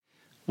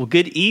Well,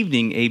 good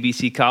evening,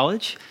 ABC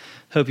College.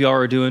 Hope you all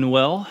are doing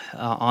well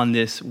on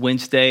this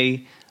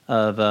Wednesday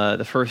of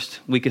the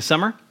first week of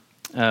summer.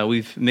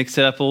 We've mixed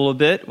it up a little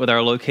bit with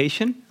our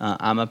location.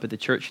 I'm up at the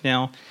church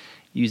now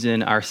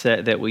using our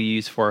set that we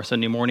use for our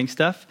Sunday morning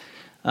stuff.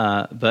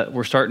 But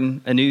we're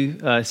starting a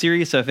new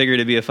series, so I figured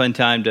it'd be a fun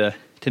time to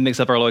mix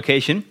up our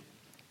location.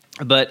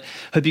 But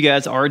hope you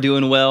guys are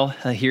doing well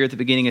here at the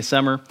beginning of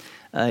summer.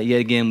 Yet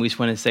again, we just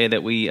want to say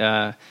that we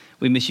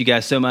miss you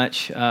guys so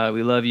much.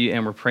 We love you,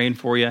 and we're praying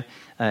for you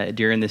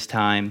during this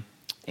time.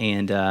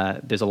 And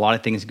there's a lot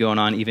of things going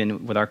on,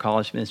 even with our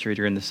college ministry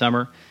during the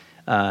summer.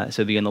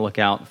 So be on the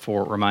lookout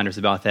for reminders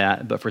about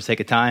that. But for sake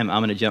of time, I'm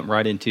going to jump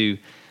right into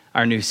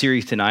our new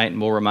series tonight, and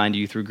we'll remind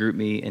you through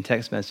GroupMe and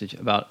text message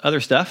about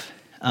other stuff.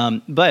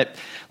 But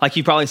like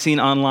you've probably seen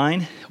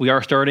online, we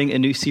are starting a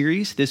new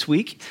series this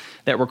week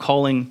that we're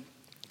calling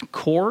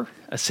Core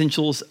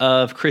Essentials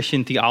of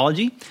Christian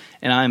Theology.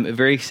 And I'm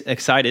very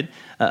excited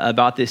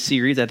about this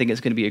series. I think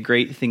it's going to be a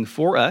great thing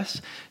for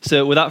us.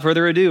 So without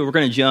further ado, we're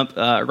going to jump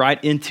right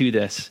into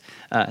this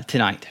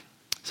tonight.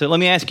 So let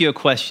me ask you a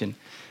question.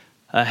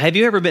 Have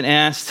you ever been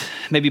asked,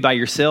 maybe by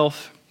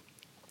yourself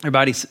or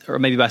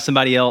maybe by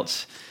somebody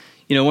else,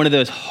 one of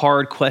those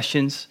hard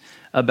questions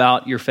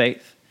about your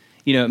faith?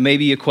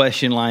 Maybe a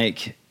question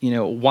like,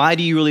 why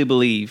do you really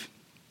believe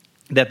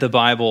that the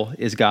Bible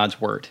is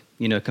God's word,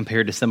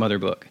 compared to some other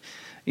book?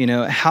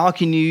 How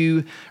can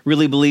you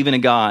really believe in a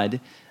God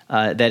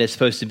that is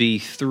supposed to be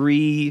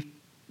three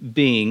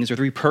beings or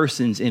three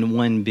persons in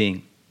one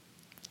being?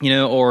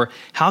 Or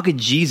how could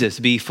Jesus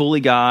be fully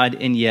God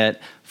and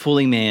yet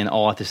fully man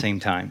all at the same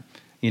time?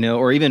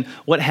 Or even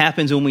what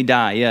happens when we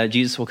die? Yeah,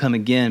 Jesus will come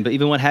again, but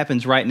even what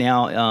happens right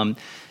now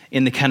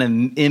in the kind of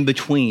in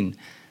between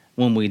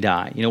when we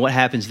die? What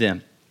happens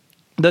then?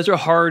 Those are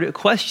hard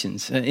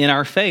questions in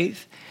our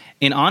faith.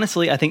 And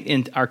honestly, I think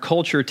in our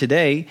culture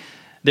today,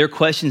 they're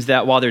questions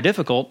that, while they're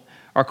difficult,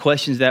 are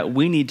questions that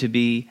we need to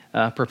be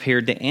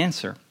prepared to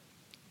answer.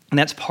 And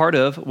that's part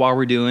of why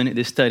we're doing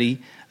this study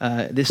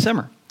this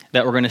summer,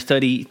 that we're going to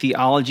study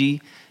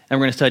theology and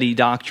we're going to study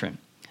doctrine.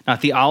 Now,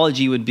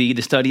 theology would be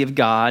the study of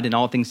God and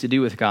all things to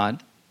do with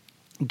God.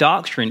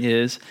 Doctrine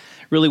is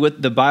really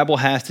what the Bible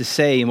has to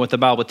say and what the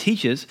Bible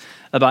teaches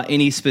about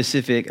any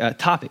specific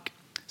topic.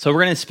 So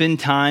we're going to spend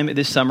time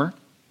this summer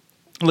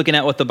looking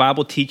at what the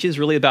Bible teaches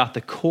really about the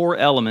core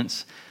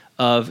elements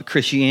of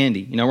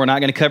Christianity. We're not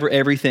going to cover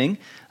everything,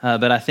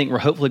 but I think we're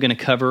hopefully going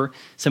to cover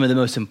some of the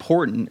most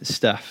important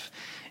stuff.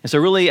 And so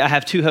really, I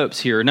have two hopes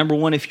here. Number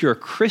one, if you're a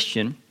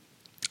Christian,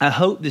 I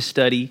hope this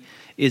study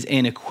is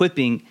an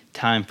equipping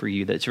time for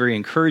you, that it's very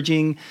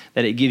encouraging,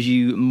 that it gives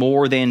you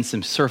more than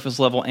some surface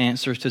level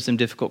answers to some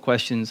difficult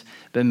questions,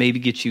 but maybe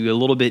gets you a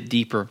little bit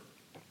deeper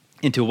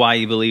into why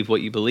you believe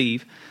what you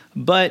believe.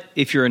 But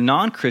if you're a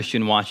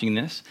non-Christian watching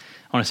this,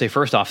 I want to say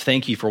first off,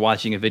 thank you for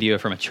watching a video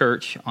from a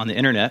church on the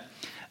internet.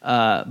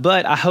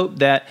 But I hope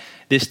that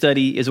this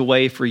study is a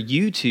way for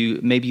you to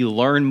maybe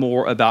learn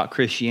more about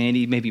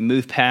Christianity, maybe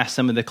move past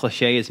some of the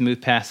cliches, move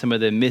past some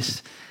of the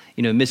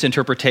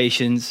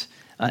misinterpretations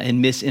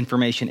and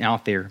misinformation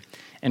out there,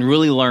 and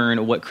really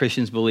learn what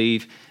Christians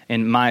believe.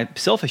 And my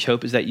selfish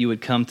hope is that you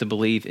would come to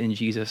believe in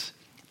Jesus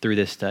through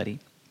this study.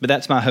 But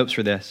that's my hopes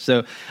for this.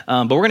 So,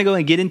 but we're going to go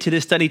and get into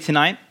this study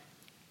tonight.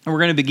 And we're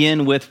going to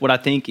begin with what I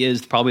think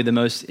is probably the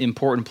most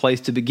important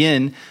place to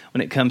begin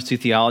when it comes to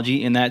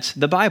theology, and that's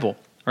the Bible.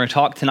 We're going to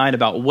talk tonight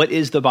about what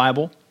is the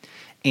Bible,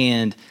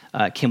 and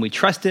can we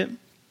trust it,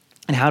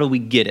 and how do we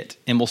get it?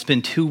 And we'll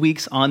spend 2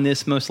 weeks on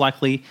this most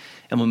likely,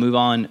 and we'll move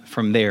on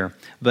from there.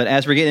 But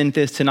as we're getting into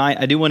this tonight,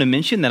 I do want to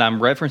mention that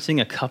I'm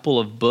referencing a couple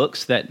of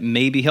books that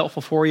may be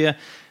helpful for you.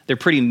 They're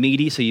pretty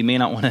meaty, so you may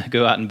not want to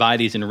go out and buy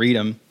these and read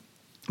them.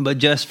 But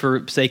just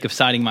for sake of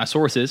citing my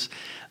sources,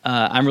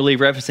 I'm really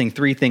referencing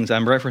three things.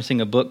 I'm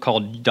referencing a book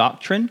called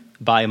Doctrine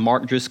by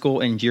Mark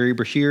Driscoll and Jerry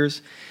Breshears.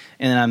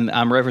 And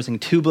I'm referencing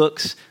two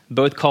books,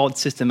 both called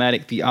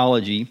Systematic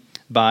Theology,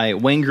 by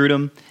Wayne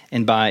Grudem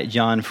and by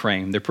John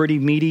Frame. They're pretty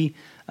meaty.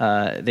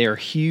 They are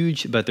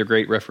huge, but they're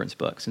great reference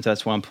books. And so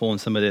that's why I'm pulling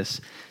some of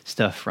this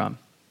stuff from.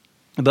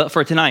 But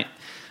for tonight,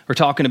 we're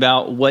talking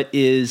about what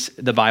is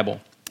the Bible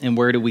and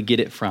where do we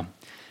get it from.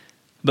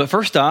 But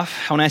first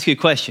off, I want to ask you a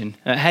question.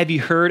 Have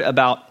you heard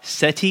about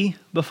SETI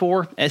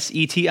before?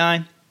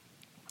 SETI?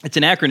 It's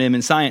an acronym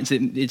in science.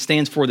 It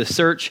stands for the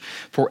Search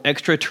for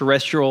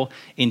Extraterrestrial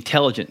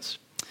Intelligence.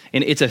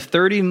 And it's a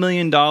 $30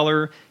 million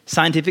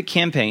scientific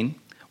campaign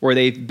where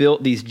they've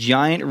built these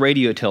giant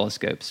radio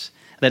telescopes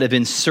that have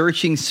been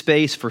searching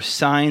space for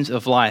signs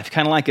of life,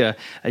 kind of like a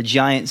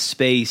giant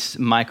space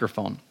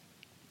microphone,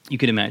 you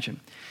could imagine.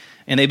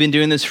 And they've been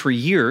doing this for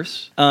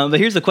years. But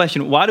here's the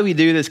question: why do we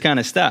do this kind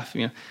of stuff?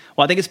 Well,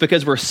 I think it's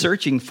because we're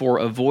searching for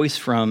a voice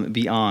from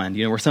beyond.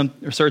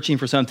 We're searching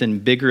for something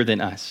bigger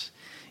than us.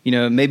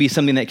 Maybe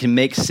something that can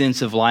make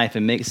sense of life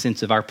and make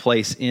sense of our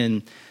place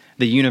in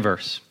the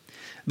universe.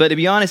 But to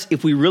be honest,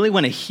 if we really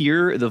want to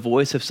hear the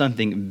voice of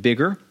something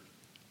bigger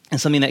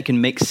and something that can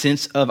make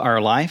sense of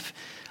our life,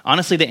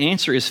 honestly, the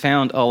answer is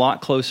found a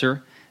lot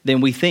closer than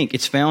we think.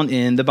 It's found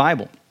in the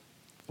Bible.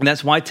 And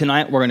that's why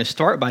tonight we're going to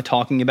start by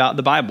talking about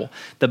the Bible.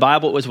 The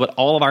Bible is what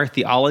all of our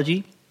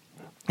theology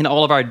and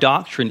all of our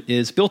doctrine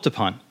is built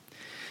upon.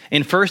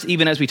 And first,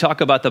 even as we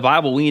talk about the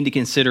Bible, we need to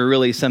consider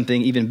really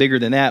something even bigger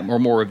than that, or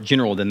more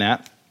general than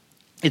that.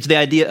 It's the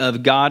idea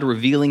of God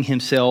revealing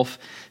himself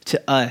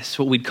to us,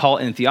 what we'd call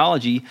in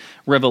theology,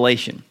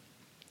 revelation.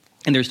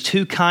 And there's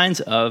two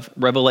kinds of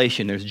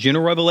revelation. There's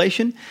general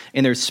revelation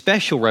and there's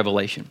special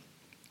revelation.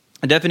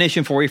 A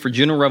definition for you for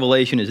general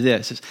revelation is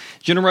this.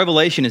 General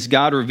revelation is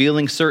God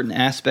revealing certain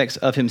aspects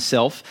of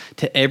himself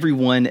to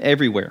everyone,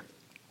 everywhere.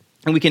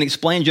 And we can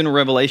explain general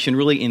revelation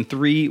really in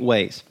three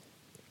ways: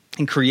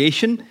 in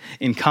creation,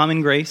 in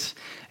common grace,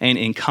 and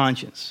in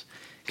conscience.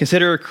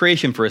 Consider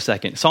creation for a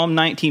second. Psalm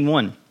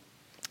 19:1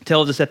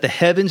 tells us that the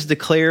heavens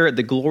declare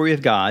the glory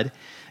of God,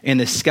 and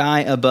the sky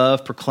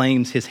above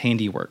proclaims his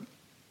handiwork.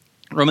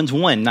 Romans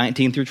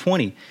 1:19 through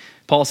 20.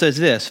 Paul says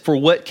this, "For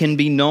what can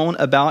be known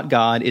about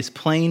God is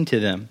plain to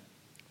them,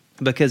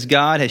 because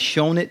God has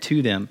shown it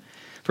to them.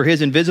 For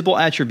his invisible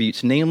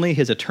attributes, namely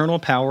his eternal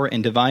power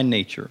and divine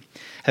nature,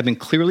 have been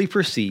clearly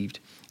perceived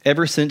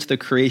ever since the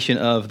creation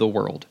of the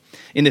world,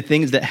 in the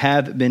things that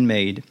have been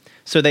made,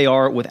 so they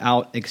are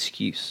without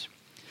excuse."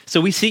 So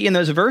we see in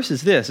those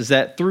verses this, is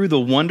that through the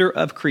wonder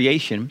of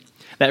creation,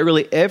 that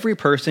really every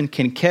person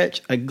can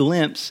catch a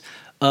glimpse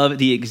of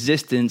the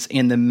existence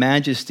and the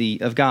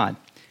majesty of God.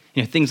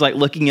 Things like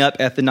looking up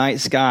at the night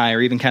sky, or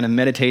even kind of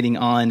meditating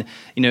on,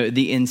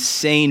 the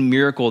insane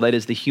miracle that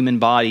is the human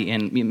body.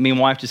 And me and my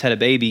wife just had a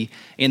baby,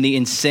 and the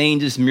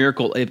insane just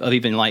miracle of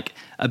even like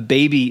a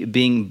baby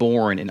being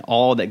born and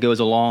all that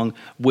goes along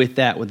with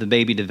that, with the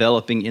baby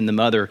developing in the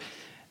mother.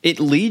 It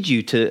leads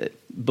you to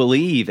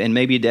believe and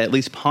maybe to at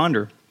least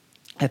ponder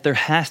that there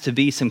has to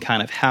be some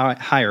kind of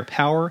higher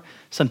power,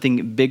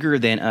 something bigger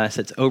than us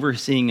that's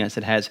overseeing us,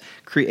 that has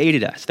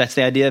created us. That's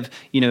the idea of,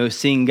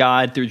 seeing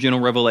God through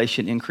general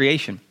revelation in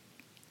creation.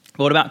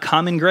 But what about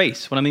common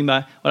grace? What I mean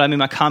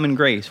by common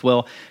grace?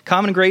 Well,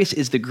 common grace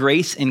is the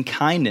grace and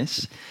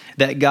kindness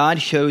that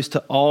God shows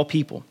to all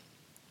people,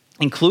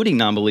 including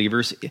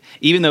non-believers,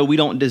 even though we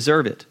don't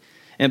deserve it.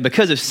 And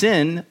because of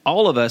sin,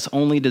 all of us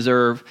only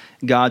deserve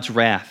God's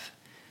wrath.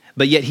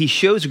 But yet he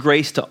shows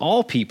grace to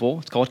all people.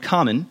 It's called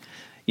common,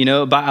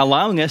 by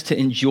allowing us to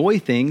enjoy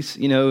things,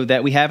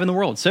 that we have in the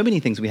world. So many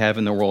things we have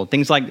in the world.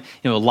 Things like,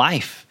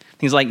 life,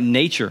 things like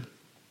nature,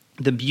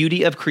 the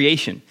beauty of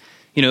creation,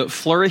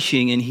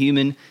 flourishing in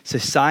human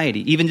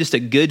society, even just a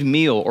good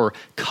meal or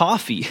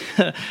coffee.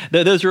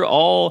 Those are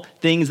all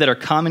things that are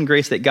common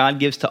grace that God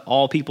gives to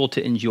all people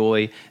to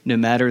enjoy, no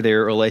matter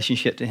their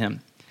relationship to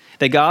him.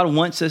 That God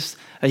wants us,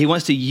 he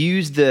wants to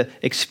use the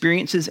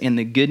experiences and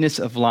the goodness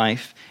of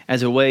life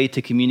as a way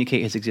to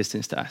communicate his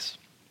existence to us.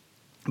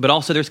 But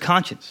also there's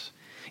conscience.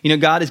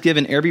 God has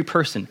given every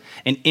person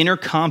an inner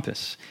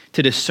compass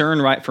to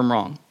discern right from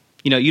wrong.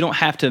 You don't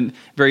have to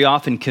very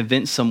often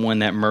convince someone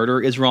that murder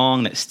is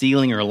wrong, that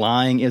stealing or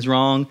lying is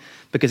wrong,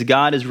 because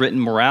God has written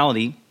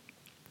morality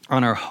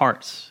on our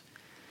hearts.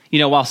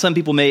 While some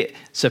people may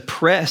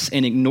suppress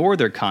and ignore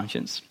their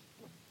conscience,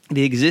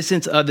 the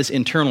existence of this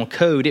internal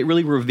code, it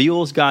really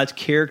reveals God's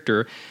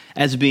character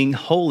as being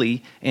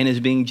holy and as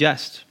being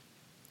just.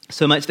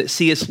 So much that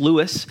C.S.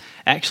 Lewis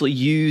actually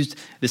used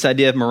this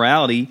idea of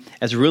morality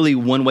as really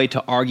one way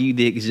to argue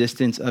the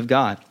existence of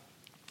God.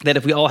 That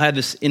if we all have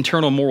this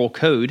internal moral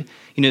code,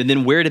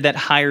 then where did that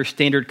higher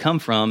standard come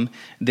from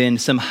than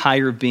some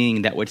higher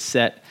being that would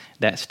set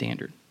that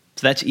standard?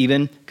 So that's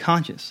even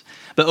conscious.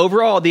 But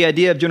overall, the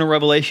idea of general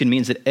revelation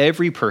means that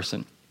every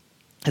person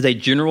has a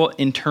general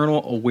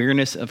internal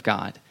awareness of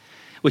God,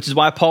 which is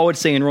why Paul would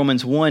say in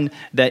Romans 1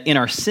 that in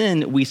our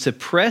sin, we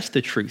suppress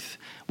the truth.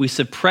 We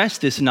suppress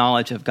this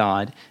knowledge of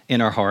God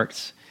in our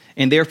hearts,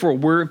 and therefore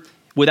we're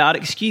without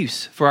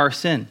excuse for our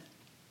sin,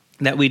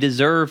 that we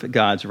deserve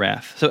God's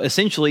wrath. So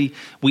essentially,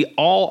 we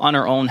all on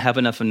our own have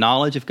enough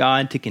knowledge of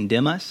God to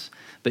condemn us,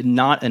 but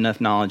not enough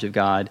knowledge of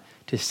God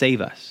to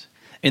save us.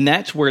 And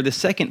that's where the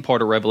second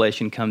part of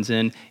revelation comes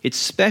in. It's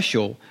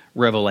special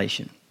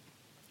revelation.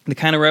 The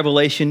kind of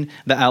revelation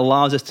that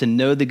allows us to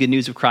know the good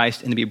news of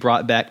Christ and to be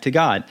brought back to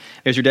God.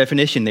 There's your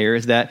definition there,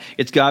 is that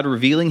it's God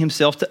revealing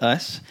himself to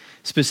us,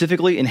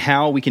 specifically in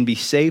how we can be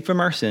saved from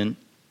our sin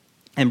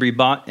and be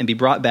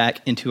brought back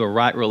into a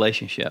right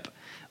relationship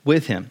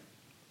with him.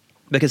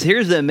 Because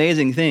here's the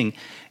amazing thing.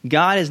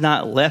 God has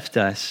not left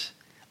us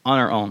on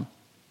our own.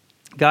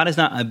 God has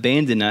not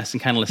abandoned us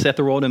and kind of set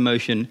the world in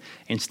motion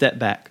and step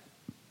back.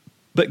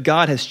 But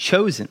God has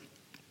chosen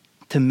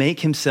to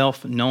make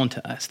himself known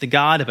to us. The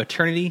God of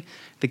eternity,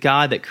 the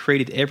God that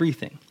created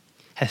everything,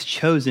 has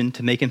chosen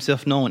to make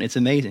himself known. It's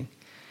amazing.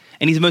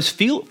 And he's most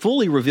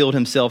fully revealed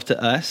himself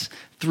to us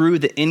through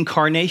the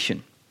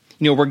incarnation,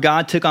 where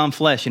God took on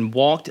flesh and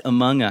walked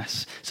among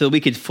us so that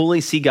we could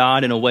fully see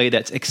God in a way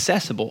that's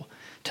accessible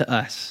to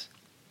us.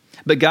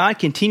 But God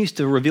continues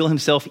to reveal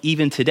himself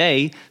even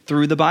today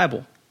through the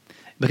Bible,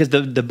 because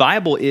the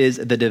Bible is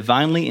the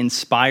divinely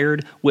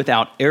inspired,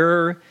 without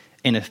error,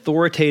 and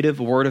authoritative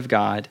word of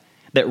God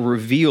that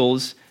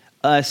reveals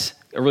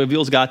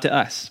God to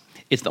us.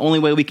 It's the only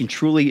way we can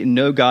truly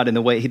know God in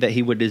the way that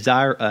he would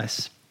desire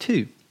us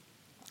to.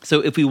 So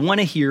if we want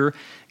to hear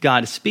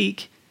God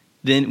speak,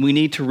 then we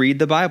need to read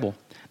the Bible.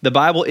 The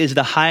Bible is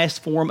the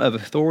highest form of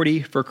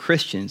authority for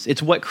Christians.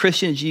 It's what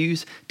Christians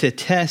use to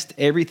test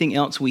everything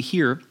else we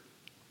hear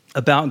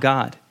about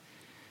God.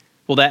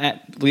 Well,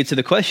 that leads to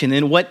the question,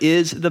 then, what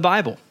is the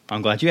Bible?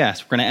 I'm glad you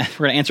asked. We're going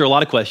to answer a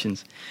lot of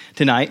questions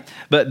tonight.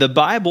 But the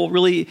Bible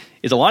really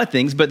is a lot of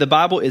things, but the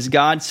Bible is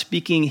God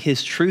speaking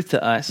his truth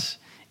to us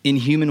in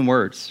human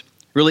words.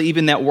 Really,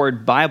 even that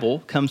word Bible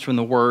comes from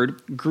the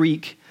word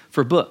Greek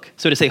for book.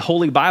 So to say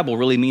Holy Bible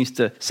really means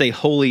to say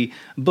holy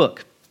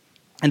book.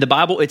 And the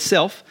Bible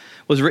itself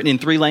was written in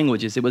 3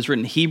 languages. It was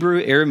written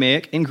Hebrew,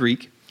 Aramaic, and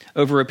Greek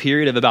over a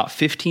period of about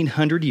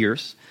 1,500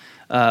 years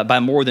by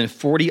more than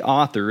 40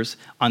 authors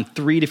on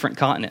 3 different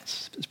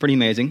continents. It's pretty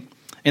amazing.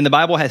 And the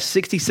Bible has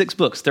 66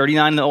 books,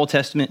 39 in the Old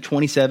Testament,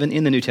 27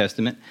 in the New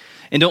Testament.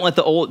 And don't let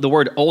the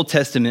word Old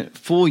Testament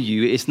fool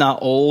you. It's not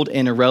old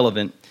and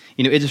irrelevant.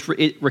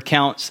 It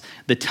recounts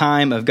the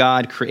time of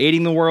God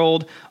creating the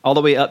world all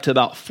the way up to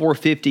about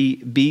 450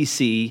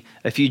 BC,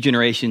 a few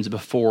generations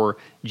before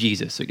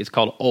Jesus. So it gets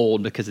called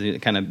old because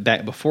it's kind of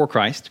back before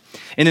Christ.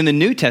 And then the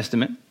New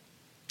Testament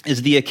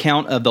is the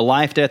account of the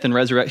life, death, and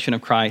resurrection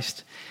of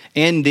Christ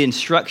and the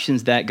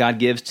instructions that God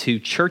gives to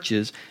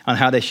churches on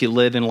how they should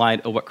live in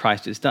light of what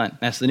Christ has done.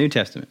 That's the New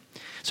Testament.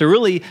 So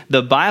really,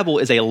 the Bible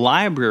is a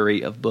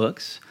library of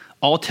books,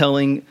 all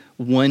telling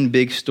one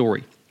big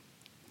story.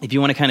 If you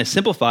want to kind of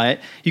simplify it,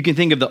 you can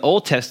think of the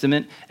Old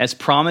Testament as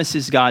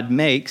promises God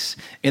makes,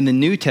 and the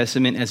New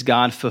Testament as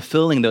God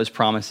fulfilling those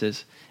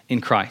promises in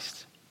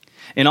Christ.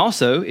 And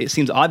also, it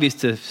seems obvious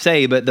to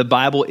say, but the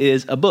Bible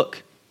is a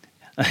book.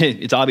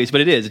 It's obvious,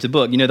 but it is. It's a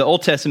book. The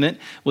Old Testament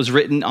was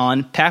written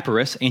on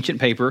papyrus, ancient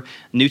paper.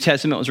 New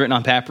Testament was written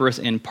on papyrus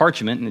and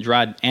parchment and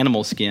dried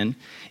animal skin.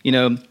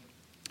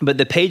 But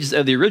the pages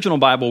of the original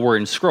Bible were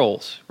in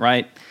scrolls,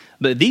 right?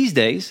 But these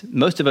days,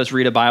 most of us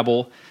read a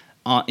Bible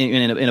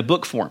in a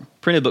book form,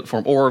 printed book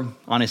form, or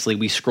honestly,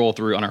 we scroll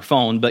through on our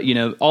phone. But,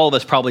 all of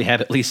us probably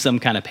have at least some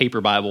kind of paper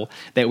Bible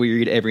that we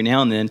read every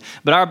now and then.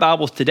 But our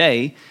Bibles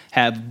today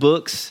have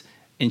books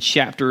and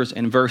chapters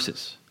and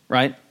verses,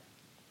 right?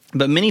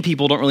 But many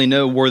people don't really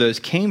know where those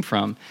came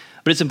from.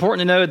 But it's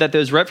important to know that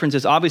those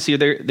references, obviously,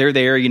 they're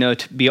there,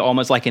 to be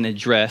almost like an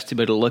address, to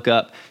be able to look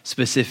up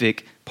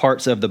specific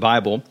parts of the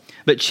Bible.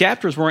 But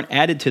chapters weren't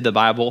added to the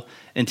Bible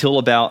until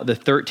about the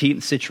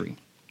 13th century.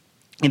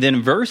 And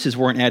then verses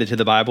weren't added to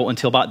the Bible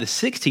until about the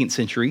 16th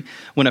century,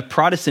 when a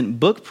Protestant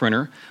book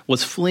printer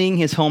was fleeing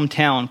his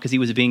hometown because he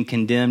was being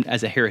condemned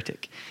as a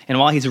heretic. And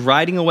while he's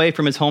riding away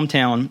from his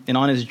hometown and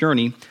on his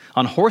journey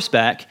on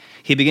horseback,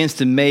 he begins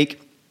to make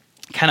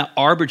kind of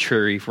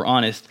arbitrary, if we're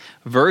honest,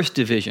 verse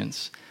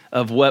divisions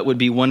of what would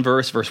be one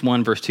verse, verse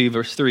 1, verse 2,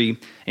 verse 3.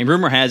 And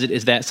rumor has it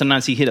is that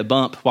sometimes he hit a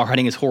bump while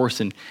riding his horse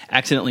and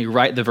accidentally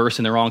write the verse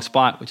in the wrong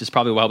spot, which is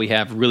probably why we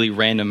have really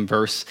random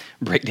verse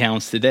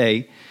breakdowns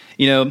today.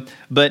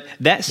 But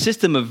that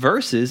system of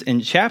verses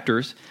and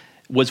chapters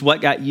was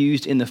what got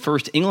used in the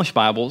first English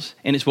Bibles,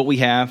 and it's what we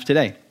have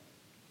today.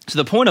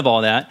 So the point of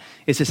all that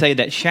is to say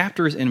that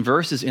chapters and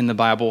verses in the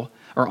Bible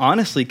are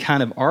honestly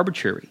kind of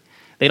arbitrary.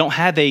 They don't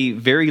have a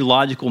very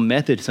logical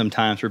method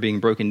sometimes for being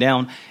broken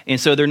down, and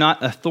so they're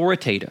not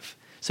authoritative.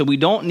 So we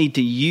don't need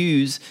to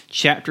use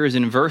chapters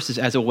and verses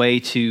as a way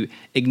to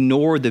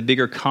ignore the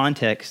bigger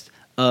context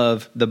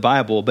of the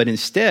Bible, but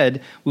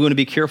instead, we want to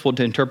be careful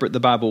to interpret the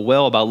Bible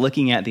well by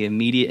looking at the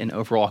immediate and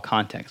overall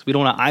context. We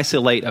don't want to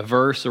isolate a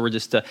verse or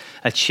just a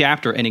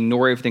chapter and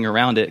ignore everything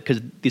around it,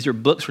 because these are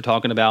books we're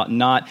talking about,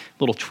 not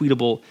little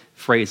tweetable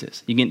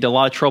phrases. You get into a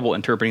lot of trouble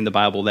interpreting the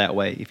Bible that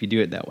way if you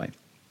do it that way.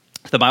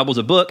 The Bible's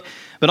a book,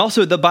 but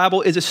also the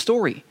Bible is a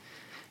story,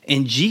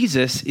 and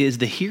Jesus is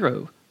the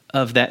hero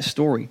of that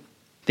story.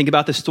 Think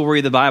about the story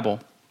of the Bible.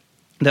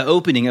 The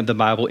opening of the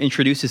Bible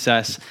introduces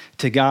us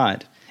to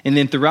God. And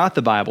then throughout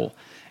the Bible,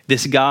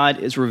 this God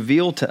is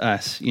revealed to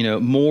us,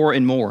 more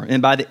and more.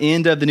 And by the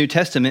end of the New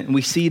Testament,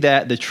 we see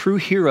that the true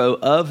hero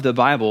of the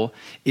Bible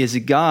is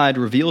God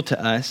revealed to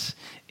us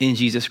in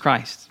Jesus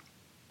Christ.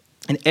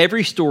 And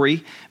every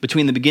story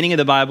between the beginning of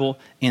the Bible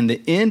and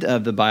the end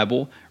of the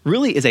Bible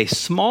really is a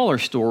smaller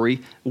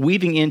story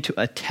weaving into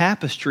a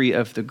tapestry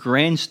of the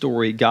grand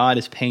story God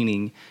is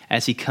painting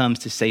as he comes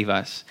to save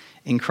us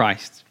in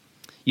Christ.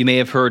 You may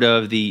have heard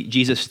of the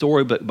Jesus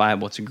Storybook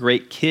Bible. It's a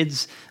great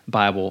kids'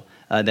 Bible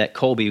that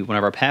Colby, one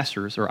of our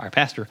pastors, or our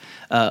pastor,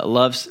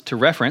 loves to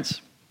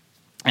reference.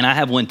 And I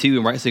have one too,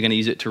 and we're actually going to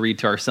use it to read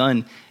to our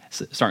son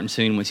starting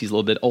soon when he's a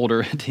little bit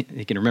older.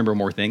 He can remember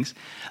more things.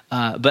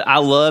 But I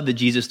love the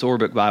Jesus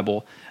Storybook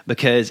Bible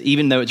because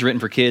even though it's written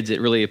for kids, it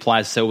really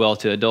applies so well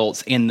to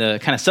adults. And the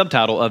kind of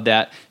subtitle of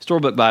that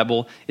Storybook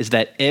Bible is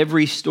that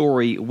every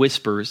story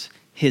whispers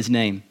his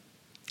name.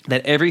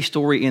 That every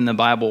story in the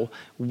Bible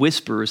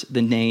whispers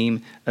the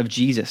name of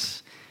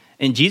Jesus.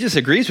 And Jesus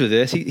agrees with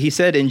this. He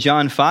said in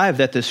John 5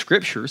 that the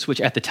scriptures, which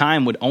at the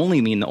time would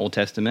only mean the Old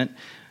Testament,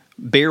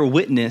 bear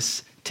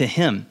witness to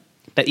him.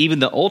 That even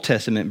the Old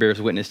Testament bears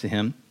witness to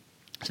him.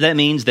 So that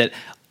means that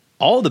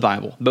all the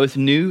Bible, both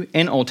New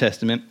and Old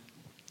Testament,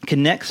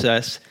 connects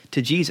us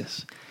to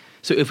Jesus.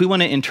 So if we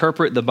want to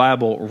interpret the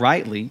Bible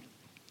rightly,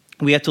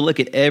 we have to look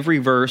at every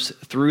verse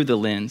through the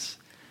lens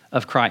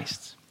of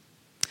Christ.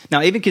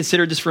 Now, even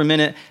consider just for a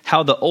minute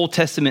how the Old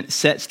Testament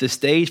sets the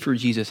stage for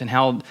Jesus and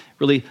how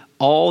really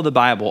all the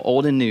Bible,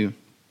 Old and New,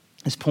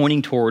 is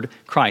pointing toward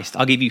Christ.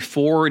 I'll give you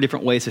 4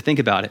 different ways to think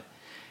about it.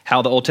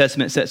 How the Old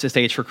Testament sets the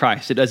stage for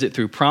Christ. It does it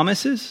through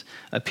promises,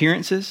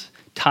 appearances,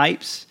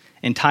 types,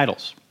 and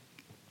titles.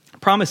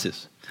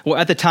 Promises. Well,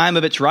 at the time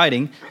of its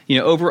writing,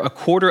 over a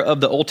quarter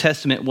of the Old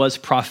Testament was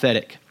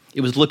prophetic.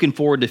 It was looking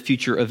forward to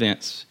future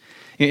events.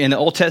 And the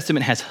Old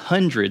Testament has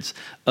hundreds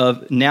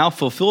of now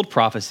fulfilled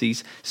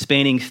prophecies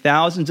spanning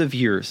thousands of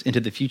years into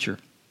the future.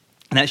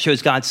 And that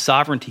shows God's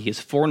sovereignty, his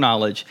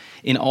foreknowledge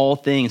in all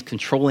things,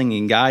 controlling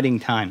and guiding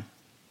time.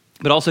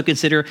 But also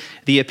consider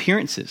the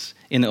appearances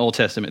in the Old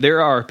Testament.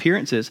 There are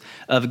appearances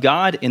of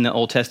God in the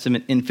Old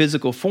Testament in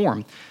physical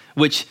form,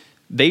 which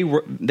they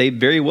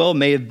very well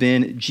may have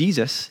been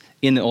Jesus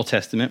in the Old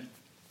Testament,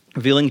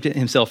 revealing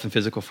himself in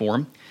physical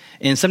form.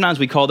 And sometimes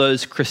we call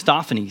those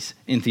Christophanies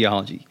in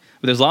theology.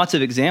 But there's lots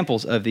of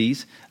examples of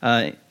these.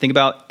 Think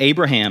about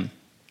Abraham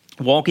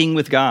walking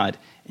with God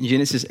in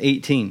Genesis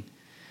 18.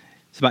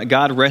 It's about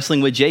God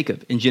wrestling with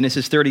Jacob in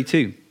Genesis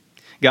 32.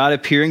 God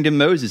appearing to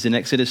Moses in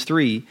Exodus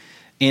 3.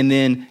 And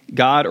then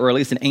God, or at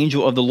least an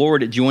angel of the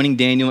Lord, joining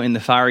Daniel in the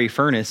fiery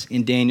furnace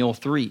in Daniel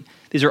 3.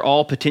 These are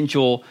all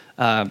potential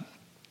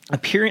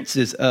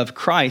appearances of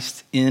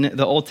Christ in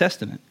the Old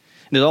Testament.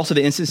 And there's also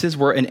the instances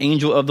where an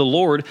angel of the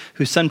Lord,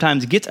 who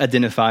sometimes gets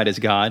identified as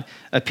God,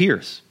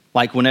 appears.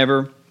 Like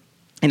whenever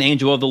an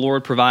angel of the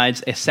Lord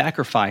provides a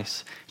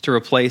sacrifice to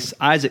replace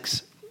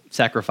Isaac's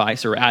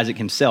sacrifice, or Isaac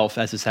himself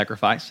as a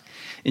sacrifice,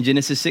 in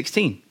Genesis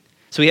 16.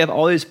 So we have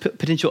all these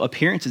potential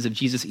appearances of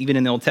Jesus even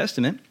in the Old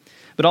Testament.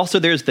 But also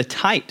there's the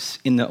types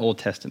in the Old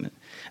Testament.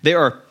 There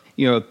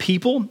are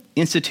people,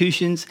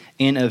 institutions,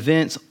 and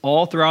events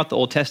all throughout the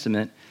Old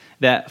Testament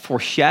that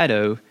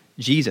foreshadow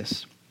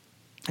Jesus.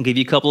 I'll give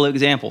you a couple of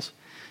examples.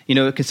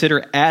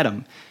 Consider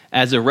Adam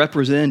as a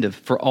representative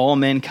for all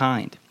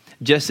mankind,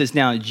 just as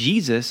now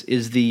Jesus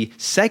is the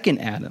second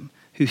Adam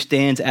who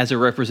stands as a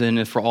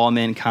representative for all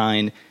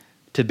mankind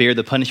to bear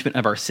the punishment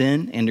of our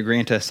sin and to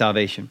grant us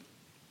salvation.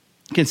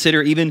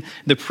 Consider even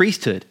the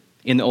priesthood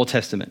in the Old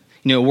Testament,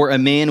 where a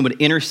man would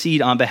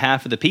intercede on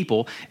behalf of the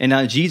people, and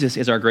now Jesus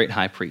is our great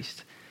high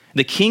priest.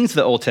 The kings of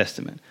the Old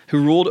Testament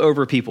who ruled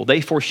over people, they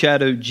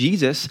foreshadowed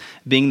Jesus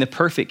being the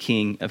perfect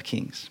King of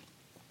kings.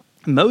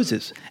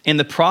 Moses and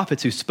the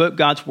prophets who spoke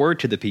God's word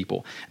to the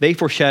people, they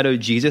foreshadowed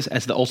Jesus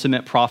as the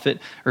ultimate prophet,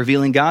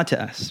 revealing God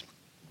to us.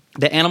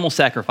 The animal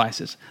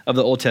sacrifices of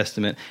the Old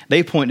Testament,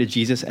 they point to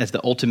Jesus as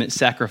the ultimate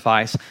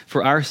sacrifice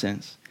for our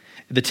sins.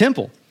 The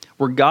temple,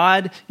 where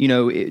God,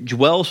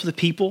 dwells with the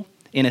people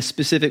in a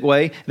specific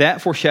way,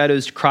 that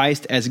foreshadows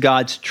Christ as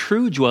God's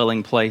true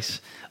dwelling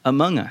place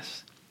among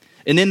us.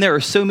 And then there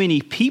are so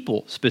many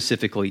people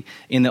specifically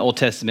in the Old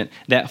Testament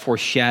that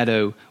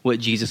foreshadow what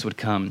Jesus would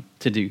come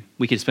to do.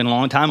 We could spend a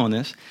long time on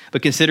this,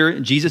 but consider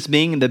Jesus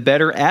being the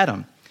better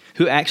Adam,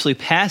 who actually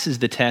passes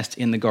the test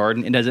in the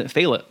garden and doesn't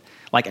fail it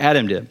like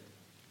Adam did.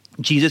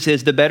 Jesus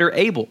is the better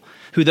Abel,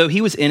 who though he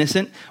was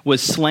innocent,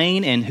 was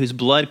slain and whose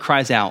blood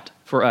cries out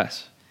for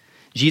us.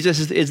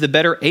 Jesus is the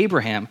better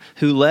Abraham,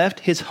 who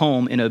left his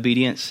home in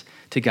obedience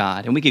to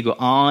God. And we could go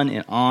on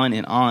and on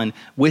and on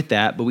with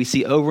that, but we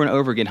see over and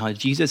over again how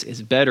Jesus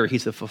is better.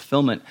 He's the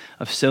fulfillment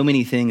of so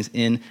many things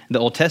in the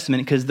Old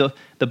Testament because the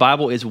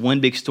Bible is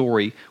one big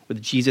story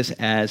with Jesus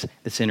as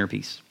the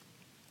centerpiece.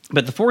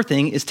 But the fourth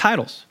thing is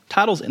titles.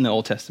 Titles in the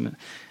Old Testament.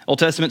 Old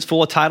Testament's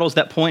full of titles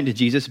that point to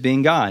Jesus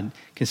being God.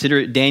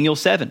 Consider Daniel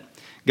 7.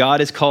 God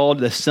is called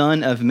the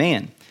Son of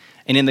Man.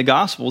 And in the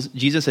Gospels,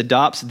 Jesus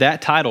adopts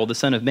that title, the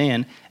Son of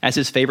Man, as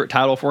his favorite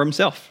title for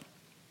himself.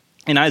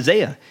 In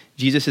Isaiah,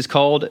 Jesus is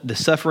called the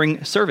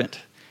suffering servant.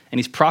 And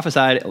he's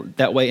prophesied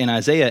that way in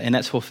Isaiah, and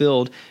that's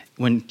fulfilled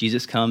when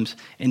Jesus comes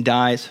and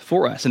dies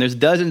for us. And there's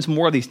dozens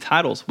more of these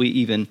titles we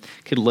even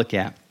could look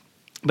at.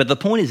 But the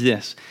point is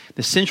this: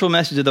 the central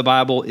message of the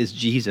Bible is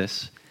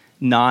Jesus,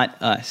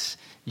 not us.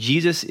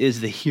 Jesus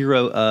is the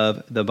hero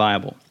of the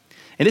Bible.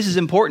 And this is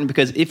important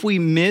because if we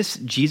miss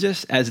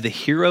Jesus as the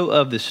hero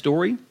of the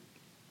story,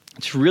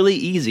 it's really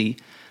easy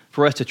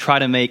for us to try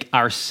to make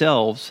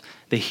ourselves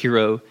the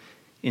hero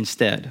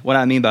instead. What do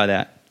I mean by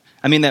that?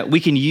 I mean that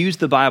we can use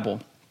the Bible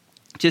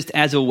just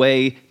as a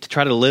way to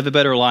try to live a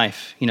better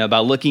life, by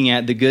looking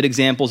at the good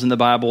examples in the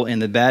Bible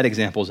and the bad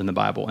examples in the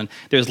Bible. And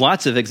there's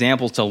lots of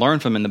examples to learn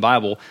from in the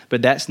Bible,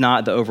 but that's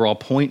not the overall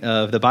point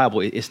of the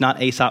Bible. It's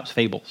not Aesop's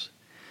fables.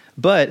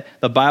 But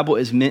the Bible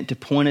is meant to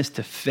point us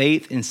to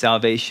faith and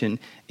salvation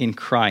in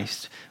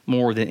Christ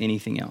more than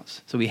anything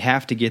else. So we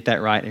have to get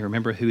that right and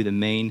remember who the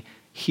main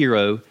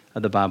hero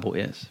of the Bible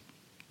is.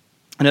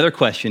 Another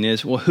question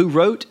is, well, who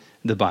wrote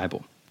the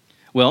Bible?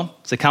 Well,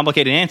 it's a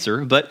complicated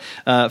answer, but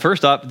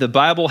first off, the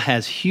Bible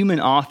has human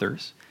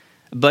authors,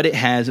 but it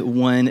has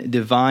one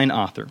divine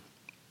author.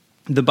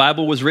 The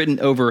Bible was written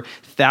over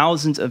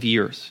thousands of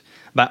years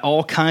by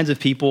all kinds of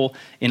people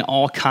in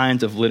all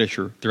kinds of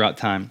literature throughout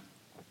time.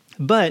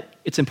 But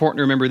it's important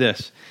to remember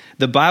this.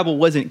 The Bible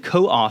wasn't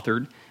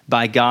co-authored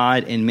by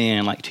God and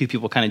man, like two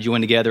people kind of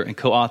join together and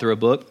co-author a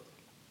book.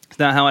 It's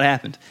not how it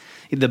happened.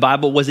 The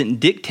Bible wasn't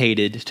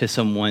dictated to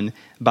someone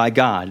by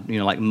God,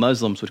 like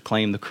Muslims would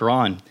claim the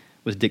Quran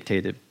was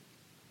dictated.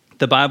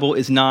 The Bible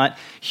is not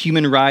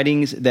human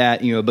writings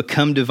that,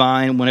 become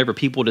divine whenever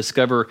people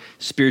discover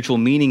spiritual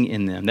meaning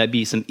in them. That'd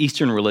be some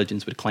Eastern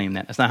religions would claim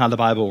that. That's not how the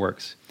Bible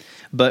works.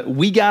 But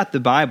we got the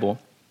Bible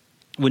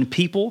when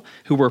people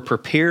who were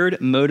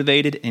prepared,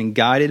 motivated, and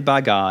guided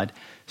by God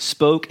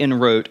spoke and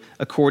wrote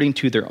according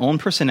to their own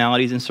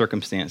personalities and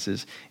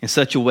circumstances in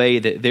such a way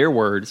that their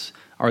words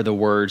are the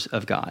words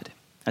of God.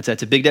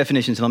 That's a big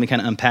definition, so let me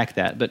kind of unpack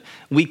that. But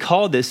we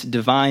call this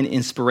divine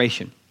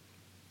inspiration.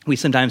 We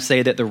sometimes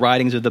say that the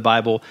writings of the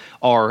Bible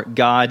are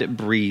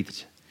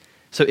God-breathed.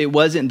 So it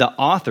wasn't the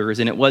authors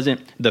and it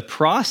wasn't the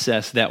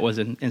process that was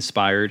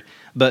inspired,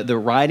 but the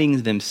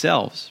writings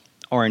themselves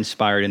are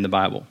inspired in the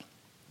Bible.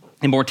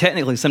 And more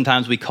technically,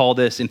 sometimes we call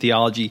this in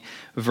theology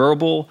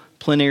verbal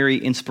plenary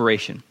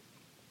inspiration.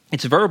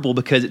 It's verbal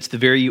because it's the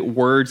very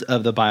words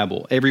of the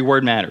Bible. Every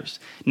word matters,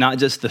 not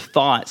just the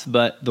thoughts,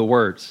 but the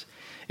words.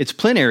 It's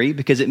plenary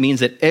because it means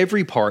that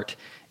every part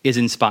is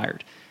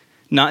inspired,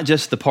 not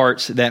just the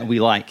parts that we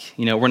like.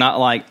 We're not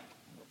like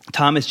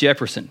Thomas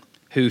Jefferson,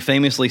 who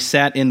famously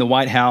sat in the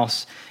White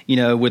House,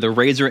 with a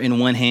razor in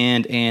one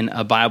hand and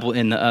a Bible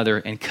in the other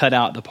and cut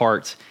out the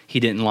parts he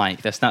didn't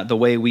like. That's not the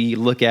way we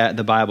look at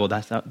the Bible.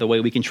 That's not the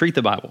way we can treat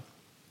the Bible.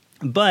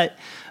 But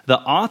the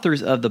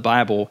authors of the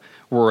Bible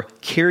were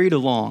carried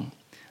along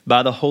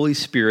by the Holy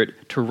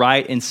Spirit to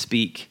write and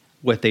speak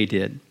what they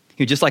did.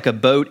 Just like a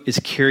boat is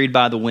carried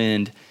by the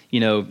wind,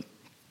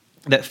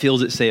 that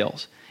fills its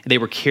sails. They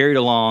were carried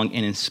along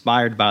and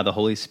inspired by the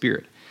Holy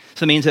Spirit.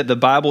 So it means that the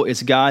Bible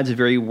is God's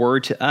very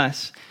word to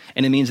us,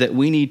 and it means that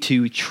we need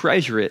to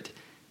treasure it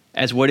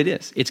as what it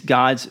is. It's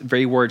God's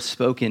very word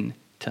spoken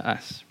to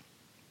us.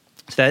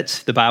 So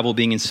that's the Bible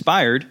being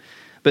inspired.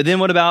 But then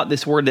what about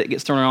this word that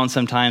gets thrown around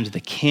sometimes,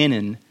 the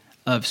canon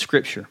of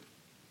Scripture?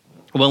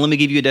 Well, let me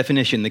give you a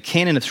definition. The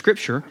canon of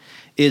Scripture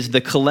is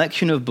the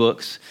collection of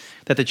books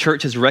that the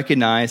church has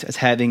recognized as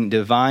having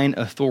divine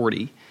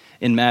authority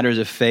in matters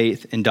of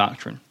faith and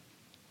doctrine.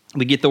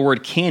 We get the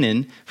word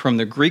canon from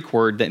the Greek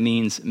word that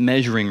means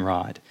measuring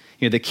rod.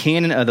 The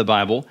canon of the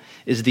Bible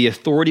is the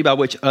authority by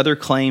which other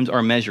claims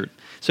are measured.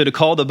 So to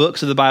call the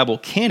books of the Bible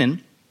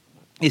canon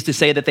is to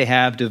say that they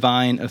have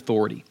divine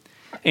authority.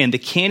 And the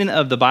canon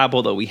of the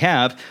Bible that we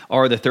have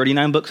are the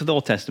 39 books of the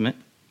Old Testament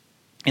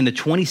and the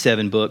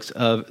 27 books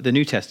of the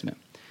New Testament.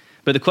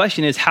 But the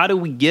question is, how do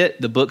we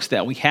get the books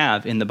that we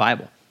have in the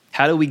Bible?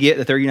 How do we get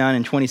the 39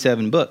 and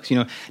 27 books?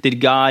 Did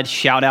God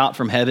shout out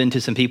from heaven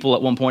to some people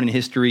at one point in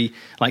history,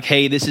 like,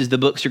 hey, this is the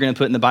books you're going to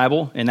put in the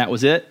Bible, and that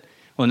was it?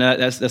 Well, no,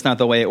 that's not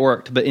the way it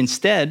worked. But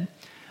instead,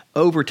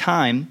 over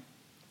time,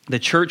 the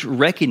church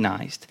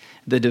recognized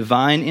the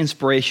divine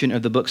inspiration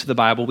of the books of the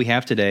Bible we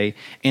have today,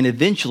 and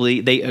eventually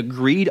they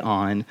agreed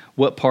on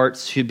what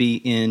parts should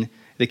be in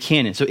the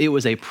canon. So it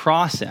was a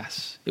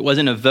process. It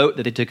wasn't a vote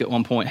that they took at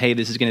one point, hey,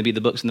 this is going to be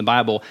the books in the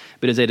Bible,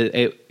 but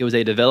it was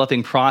a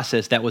developing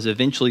process that was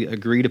eventually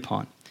agreed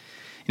upon.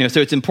 So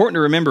it's important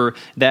to remember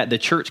that the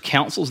church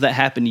councils that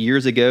happened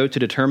years ago to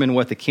determine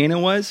what the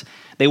canon was,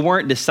 they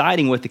weren't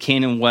deciding what the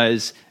canon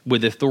was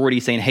with authority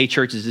saying, hey,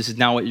 churches, this is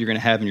not what you're going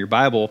to have in your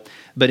Bible,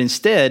 but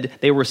instead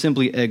they were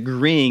simply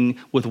agreeing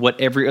with what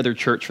every other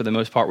church for the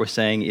most part was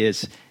saying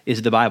is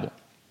the Bible.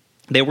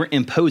 They weren't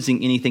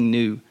imposing anything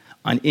new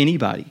on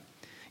anybody.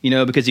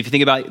 Because if you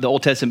think about the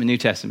Old Testament and New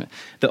Testament,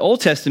 the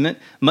Old Testament,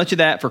 much of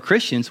that for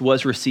Christians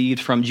was received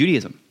from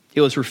Judaism.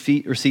 It was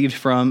received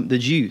from the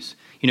Jews.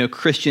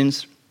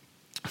 Christians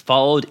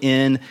followed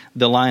in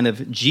the line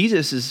of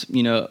Jesus's,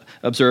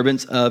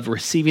 observance of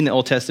receiving the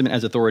Old Testament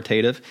as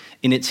authoritative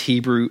in its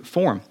Hebrew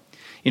form.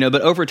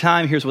 But over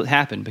time, here's what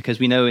happened, because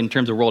we know in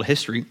terms of world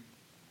history,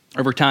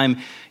 over time,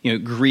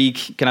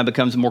 Greek kind of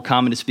becomes more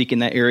common to speak in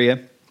that area.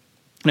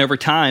 And over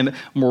time,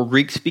 more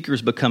Greek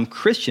speakers become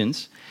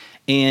Christians.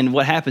 And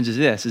what happens is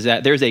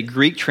that there's a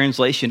Greek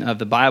translation of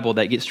the Bible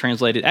that gets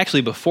translated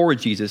actually before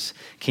Jesus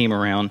came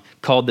around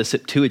called the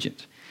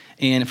Septuagint.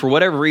 And for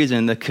whatever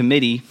reason, the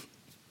committee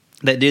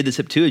that did the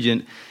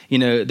Septuagint,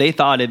 they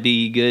thought it'd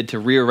be good to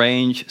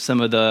rearrange some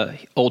of the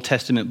Old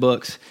Testament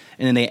books,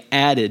 and then they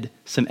added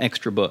some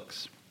extra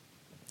books.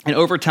 And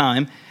over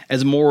time,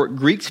 as more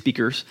Greek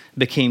speakers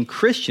became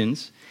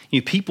Christians,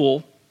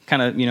 people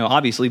kind of,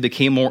 obviously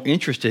became more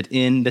interested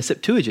in the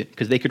Septuagint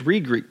because they could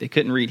read Greek. They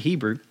couldn't read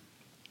Hebrew.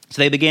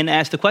 So they began to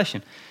ask the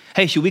question,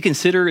 hey, should we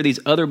consider these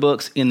other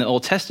books in the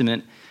Old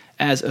Testament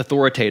as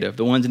authoritative,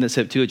 the ones in the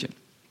Septuagint?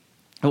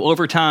 Well,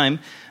 over time,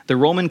 the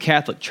Roman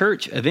Catholic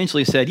Church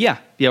eventually said, yeah,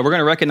 we're going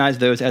to recognize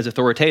those as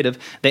authoritative.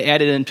 They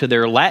added into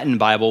their Latin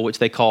Bible, which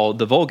they called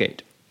the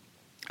Vulgate.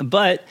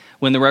 But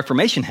when the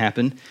Reformation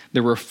happened,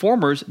 the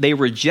Reformers, they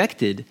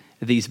rejected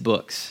these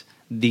books,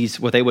 these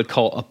what they would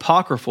call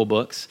apocryphal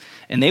books,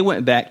 and they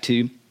went back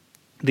to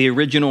the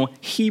original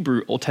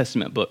Hebrew Old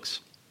Testament books.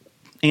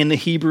 and the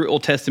Hebrew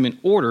Old Testament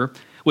order,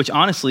 which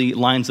honestly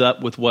lines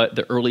up with what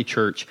the early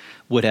church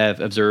would have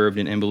observed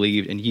and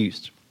believed and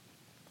used.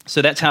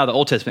 So that's how the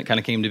Old Testament kind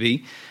of came to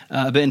be.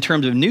 But in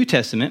terms of New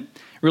Testament,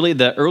 really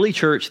the early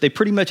church, they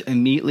pretty much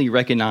immediately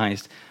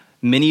recognized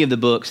many of the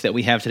books that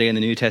we have today in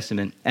the New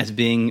Testament as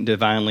being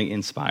divinely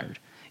inspired.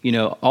 You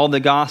know, all the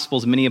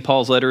Gospels, many of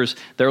Paul's letters,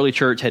 the early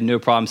church had no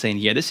problem saying,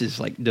 yeah, this is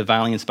like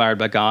divinely inspired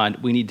by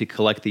God. We need to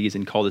collect these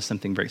and call this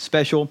something very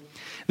special.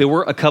 There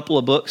were a couple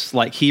of books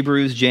like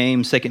Hebrews,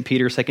 James, 2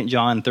 Peter, 2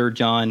 John, 3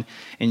 John,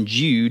 and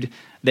Jude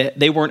that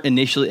they weren't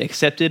initially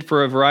accepted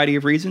for a variety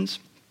of reasons.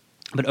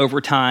 But over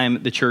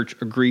time, the church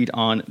agreed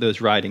on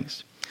those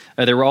writings.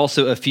 There were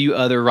also a few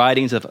other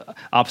writings of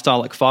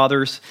apostolic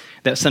fathers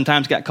that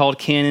sometimes got called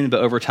canon,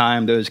 but over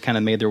time, those kind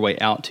of made their way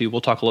out too.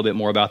 We'll talk a little bit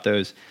more about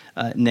those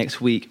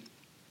next week.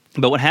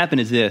 But what happened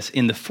is this.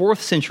 In the 4th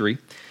century,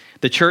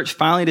 the church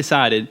finally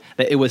decided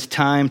that it was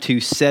time to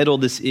settle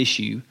this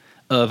issue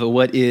of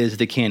what is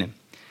the canon.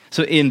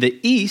 So in the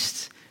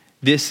East,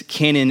 this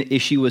canon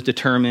issue was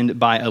determined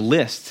by a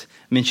list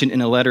mentioned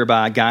in a letter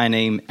by a guy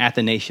named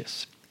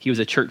Athanasius. He was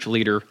a church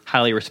leader,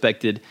 highly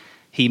respected.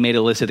 He made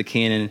a list of the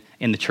canon,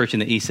 and the church in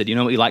the East said, you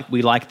know what,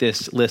 we like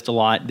this list a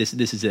lot. This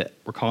is it.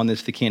 We're calling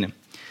this the canon.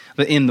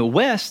 But in the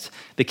West,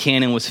 the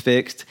canon was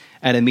fixed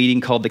at a meeting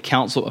called the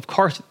Council of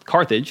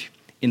Carthage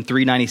in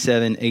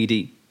 397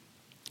 AD.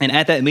 And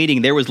at that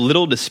meeting, there was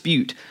little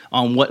dispute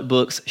on what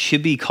books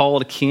should be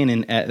called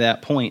canon at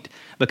that point.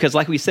 Because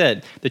like we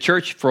said, the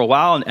church for a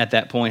while at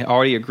that point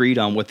already agreed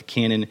on what the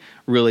canon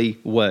really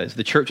was.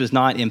 The church was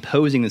not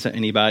imposing this on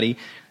anybody.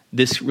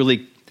 This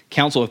really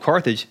Council of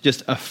Carthage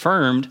just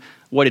affirmed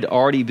what had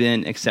already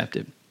been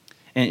accepted.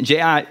 And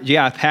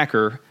J.I.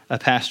 Packer, a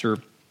pastor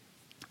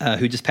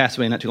who just passed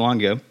away not too long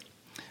ago,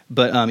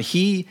 but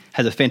he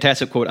has a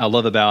fantastic quote I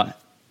love about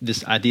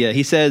this idea.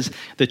 He says,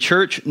 the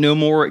church no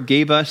more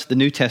gave us the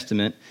New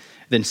Testament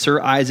than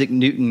Sir Isaac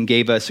Newton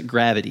gave us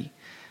gravity.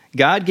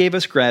 God gave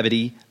us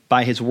gravity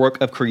by his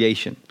work of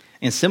creation.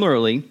 And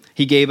similarly,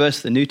 he gave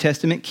us the New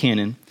Testament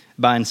canon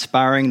by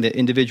inspiring the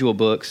individual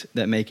books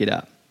that make it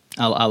up.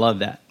 I love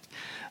that.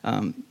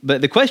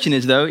 But the question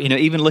is, though,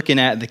 even looking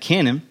at the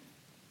canon,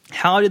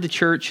 how did the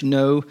church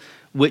know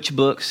which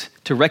books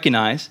to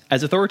recognize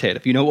as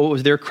authoritative? What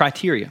was their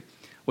criteria?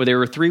 Well, there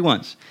were 3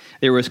 ones.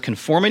 There was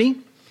conformity,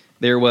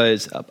 there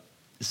was,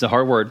 this is a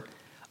hard word,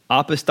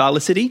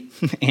 apostolicity,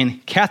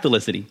 and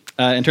catholicity.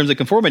 In terms of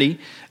conformity,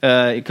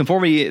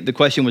 the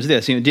question was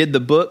this, did the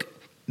book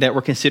that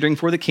we're considering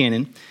for the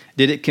canon,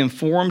 did it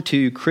conform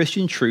to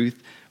Christian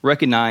truth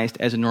recognized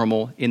as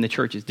normal in the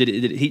churches? Did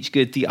it teach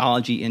good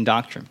theology and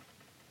doctrine?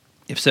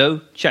 If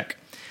so, check.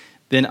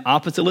 Then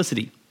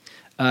apostolicity.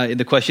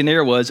 The question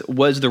there was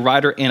the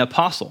writer an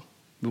apostle?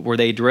 Were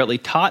they directly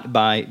taught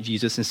by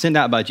Jesus and sent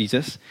out by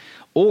Jesus?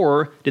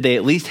 Or did they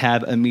at least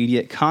have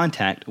immediate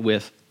contact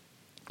with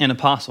an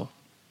apostle?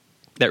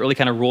 That really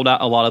kind of ruled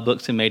out a lot of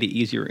books and made it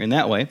easier in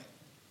that way.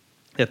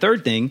 The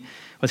third thing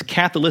was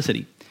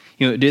Catholicity.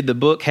 Did the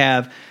book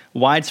have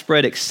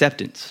widespread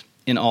acceptance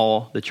in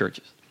all the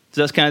churches?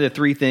 So that's kind of the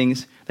 3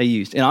 things they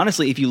used. And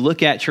honestly, if you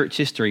look at church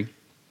history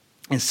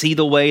and see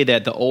the way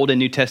that the Old and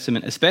New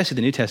Testament, especially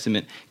the New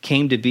Testament,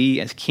 came to be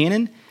as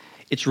canon,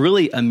 it's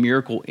really a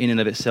miracle in and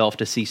of itself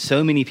to see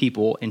so many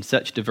people in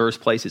such diverse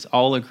places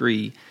all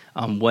agree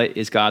on what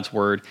is God's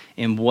word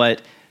and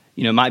what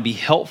might be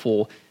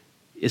helpful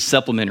is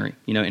supplementary,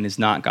 and is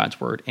not God's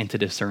word, and to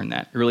discern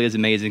that. It really is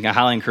amazing. I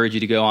highly encourage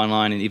you to go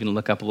online and even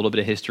look up a little bit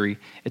of history.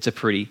 It's a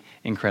pretty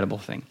incredible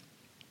thing.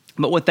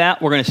 But with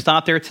that, we're going to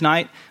stop there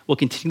tonight. We'll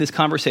continue this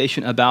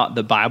conversation about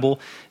the Bible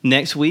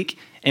next week,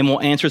 and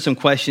we'll answer some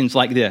questions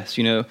like this.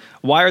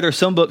 Why are there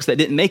some books that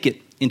didn't make it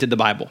into the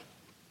Bible?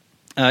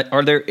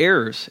 Are there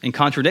errors and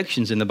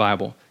contradictions in the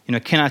Bible?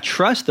 Can I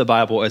trust the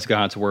Bible as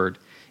God's word?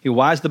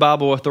 Why is the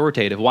Bible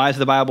authoritative? Why is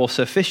the Bible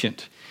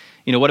sufficient?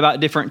 What about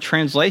different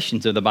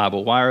translations of the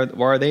Bible? Why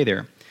are they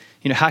there?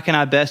 How can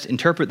I best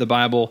interpret the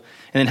Bible?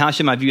 And then how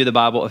should my view of the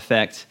Bible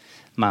affect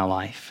my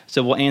life?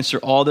 So we'll answer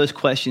all those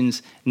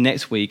questions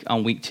next week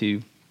on week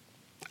 2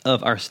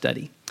 of our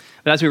study.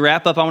 But as we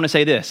wrap up, I want to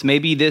say this.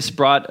 Maybe this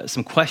brought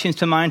some questions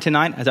to mind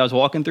tonight as I was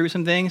walking through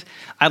some things.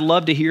 I'd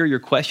love to hear your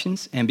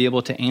questions and be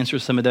able to answer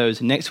some of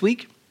those next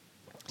week.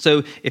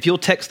 So if you'll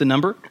text the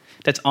number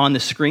that's on the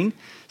screen,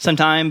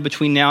 sometime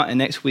between now and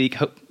next week,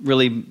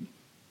 really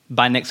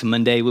by next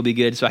Monday will be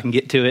good so I can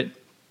get to it.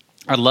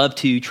 I'd love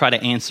to try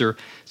to answer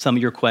some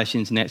of your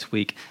questions next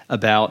week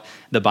about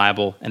the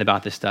Bible and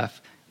about this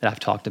stuff that I've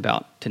talked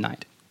about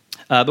tonight.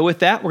 But with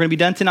that, we're going to be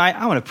done tonight.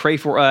 I want to pray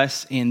for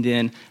us, and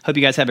then hope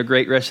you guys have a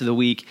great rest of the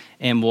week,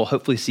 and we'll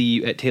hopefully see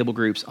you at table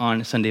groups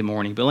on Sunday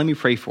morning. But let me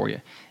pray for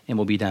you, and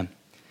we'll be done.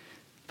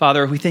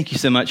 Father, we thank you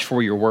so much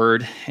for your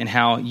word and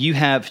how you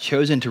have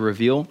chosen to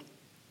reveal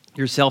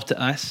yourself to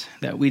us,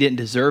 that we didn't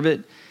deserve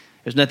it.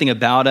 There's nothing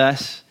about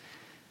us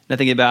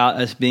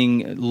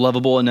being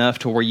lovable enough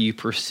to where you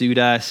pursued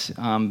us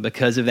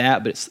because of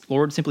that. But it's,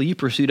 Lord, simply you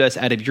pursued us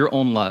out of your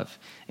own love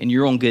and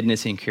your own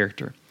goodness and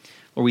character.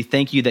 Lord, we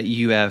thank you that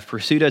you have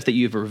pursued us, that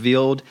you have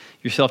revealed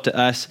yourself to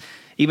us,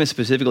 even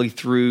specifically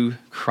through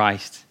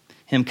Christ,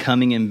 him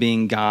coming and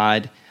being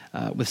God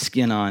with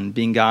skin on,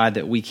 being God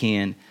that we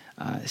can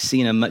see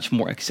in a much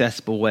more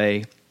accessible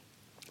way.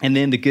 And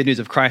then the good news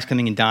of Christ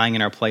coming and dying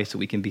in our place so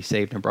we can be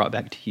saved and brought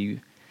back to you.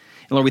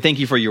 And Lord, we thank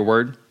you for your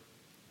word.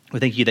 We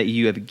thank you that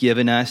you have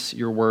given us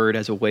your word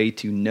as a way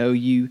to know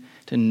you,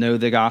 to know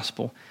the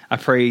gospel. I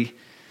pray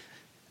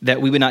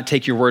that we would not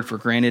take your word for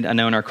granted. I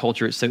know in our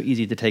culture it's so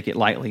easy to take it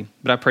lightly.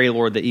 But I pray,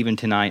 Lord, that even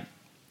tonight,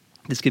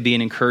 this could be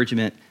an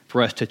encouragement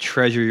for us to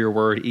treasure your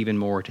word even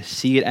more, to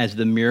see it as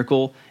the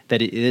miracle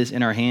that it is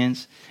in our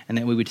hands, and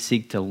that we would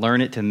seek to learn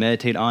it, to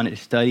meditate on it, to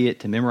study it,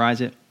 to memorize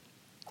it,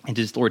 and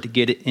just, Lord, to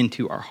get it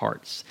into our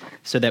hearts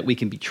so that we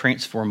can be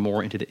transformed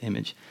more into the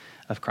image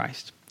of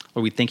Christ.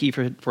 Lord, we thank you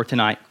for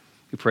tonight.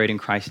 We pray it in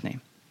Christ's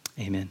name.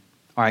 Amen.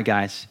 All right,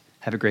 guys,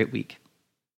 have a great week.